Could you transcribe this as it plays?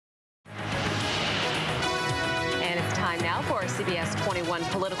Time now for our CBS 21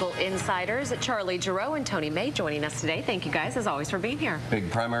 Political Insiders. Charlie Giroux and Tony May joining us today. Thank you guys, as always, for being here. Big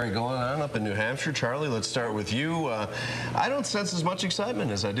primary going on up in New Hampshire. Charlie, let's start with you. I don't sense as much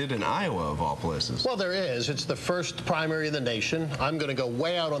excitement as I did in Iowa, of all places. Well, there is. It's the first primary in the nation. I'm going to go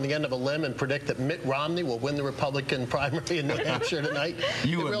way out on the end of a limb and predict that Mitt Romney will win the Republican primary in New Hampshire tonight.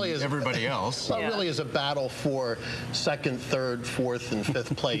 You and really everybody else. Well, it really is a battle for second, third, fourth, and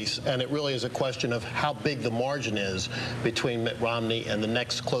fifth place, and it really is a question of how big the margin is between Mitt Romney and the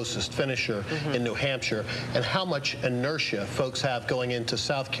next closest finisher in New Hampshire, and how much inertia folks have going into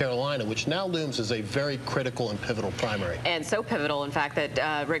South Carolina, which now looms as a very critical and pivotal primary. And so pivotal, in fact,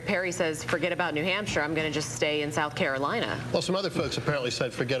 that Rick Perry says, forget about New Hampshire, I'm going to just stay in South Carolina. Well, some other folks apparently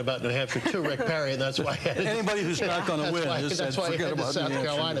said forget about New Hampshire too, Rick Perry, and that's why anybody who's not going to win that's why forget about South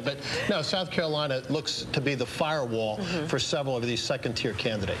Carolina. But no, South Carolina looks to be the firewall for several of these second-tier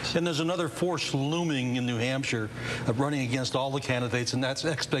candidates. And there's another force looming in New Hampshire running against all the candidates, and that's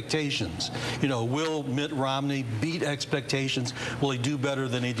expectations. You know, will Mitt Romney beat expectations? Will he do better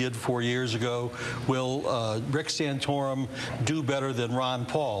than he did 4 years ago? Will Rick Santorum do better than Ron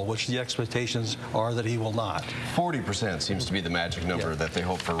Paul, which the expectations are that he will not? 40% seems to be the magic number that they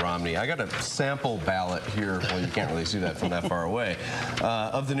hope for Romney. I got a sample ballot here. Well, you can't really see that from that far away.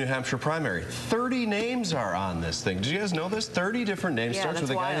 Of the New Hampshire primary. 30 names are on this thing. Did you guys know this? 30 different names. Yeah, starts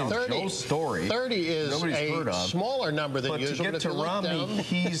with a guy named Joe Story. 30 is a smaller number than usual. But to get to Romney,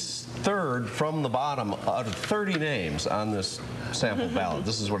 he's third from the bottom out of 30 names on this sample ballot.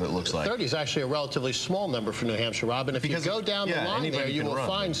 This is what it looks like. 30 is actually a relatively small number for New Hampshire, Robin. If you go down the line there, you will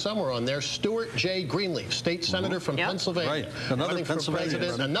find somewhere on there Stuart J. Greenleaf, state senator from Pennsylvania. Right. Another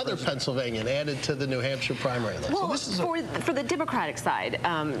Pennsylvanian. Another Pennsylvanian added to the New Hampshire primary list. Well, for the Democratic side,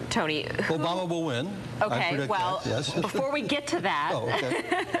 Tony, Obama will win. Okay, well, yes. Before we get to that,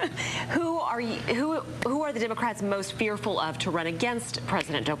 who are the Democrats most fearful of to run against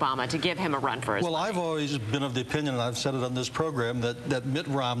President Obama to give him a run for his life? I've always been of the opinion, and I've said it on this program, that Mitt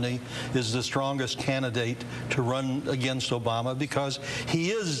Romney is the strongest candidate to run against Obama because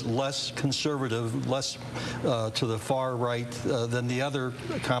he is less conservative, less to the far right than the other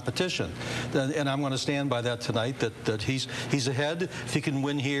competition. And I'm going to stand by that tonight, that he's ahead. If he can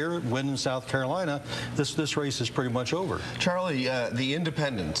win here, win in South Carolina, this race is pretty much over. Charlie, the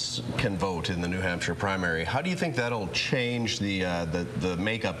independents can vote in the New Hampshire primary. How do you think that'll change the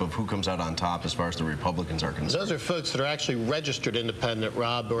makeup of who comes out on top as far as the Republicans are concerned? Those are folks that are actually registered independent,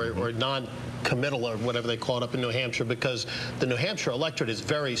 Rob, or non-committal or whatever they call it up in New Hampshire, because the New Hampshire electorate is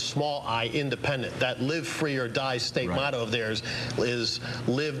very small I independent. That live free or die state motto of theirs is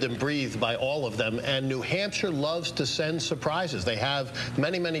lived and breathed by all of them. And New Hampshire loves to send surprises. They have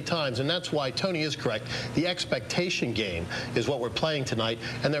many, many times. And that's why Tony is correct. The expectation game is what we're playing tonight.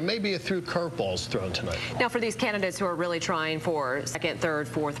 And there may be a few curveballs thrown tonight. Now, for these candidates who are really trying for second, third,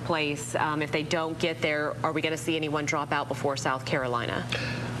 fourth place, if they don't get there, are we going to see anyone drop out before South Carolina?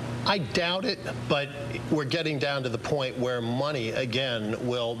 I doubt it, but we're getting down to the point where money, again,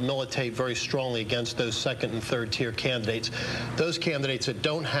 will militate very strongly against those second and third tier candidates. Those candidates that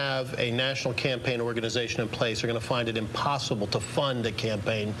don't have a national campaign organization in place are going to find it impossible to fund a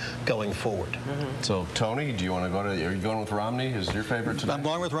campaign going forward. So, Tony, do you want to go to, are you going with Romney? Is your favorite tonight? I'm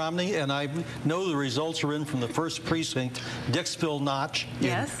going with Romney, and I know the results are in from the first precinct, Dixville Notch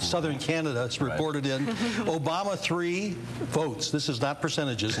in southern Canada. It's reported in. Obama 3 votes. This is not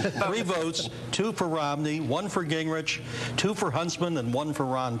percentages. 3 votes, 2 for Romney, 1 for Gingrich, 2 for Huntsman, and 1 for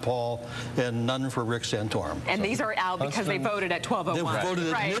Ron Paul, and none for Rick Santorum. And these are out because they voted at 12:01. They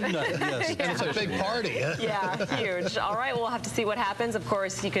voted at midnight, yes. And it's a big party. Yeah, huge. All right, we'll have to see what happens. Of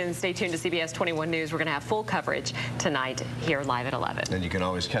course, you can stay tuned to CBS 21 News. We're going to have full coverage tonight here live at 11. And you can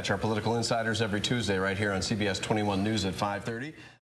always catch our political insiders every Tuesday right here on CBS 21 News at 5:30.